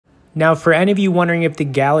Now, for any of you wondering if the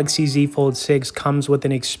Galaxy Z Fold 6 comes with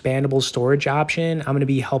an expandable storage option, I'm going to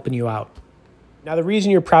be helping you out. Now, the reason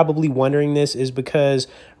you're probably wondering this is because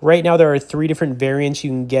right now there are 3 different variants you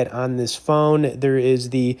can get on this phone. There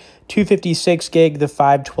is the 256 gig, the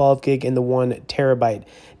 512 gig, and the 1 terabyte.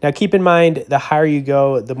 Now, keep in mind, the higher you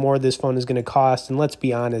go, the more this phone is going to cost. And let's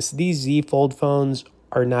be honest, these Z Fold phones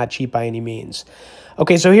are not cheap by any means.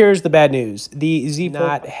 Okay, so here's the bad news. The Z Fold does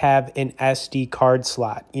not have an SD card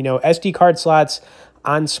slot. You know, SD card slots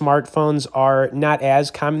on smartphones are not as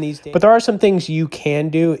common these days, but there are some things you can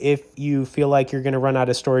do if you feel like you're going to run out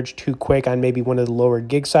of storage too quick on maybe one of the lower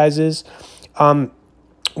gig sizes.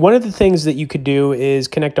 One of the things that you could do is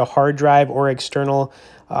connect a hard drive or external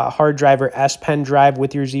hard drive or S Pen drive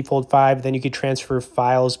with your Z Fold 5. Then you could transfer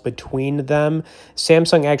files between them.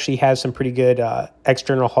 Samsung actually has some pretty good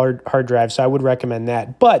external hard drives, so I would recommend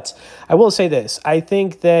that. But I will say this. I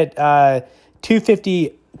think that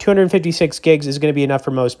 256 gigs is going to be enough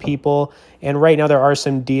for most people. And right now there are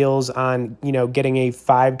some deals on, you know, getting a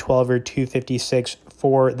 512 or 256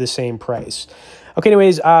 for the same price. Okay,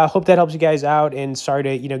 anyways, hope that helps you guys out, and sorry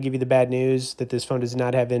to, give you the bad news that this phone does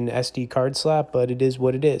not have an SD card slot, but it is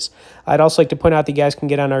what it is. I'd also like to point out that you guys can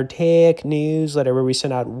get on our tech newsletter where we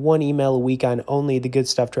send out 1 email a week on only the good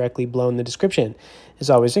stuff directly below in the description. As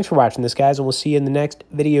always, thanks for watching this, guys, and we'll see you in the next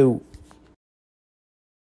video.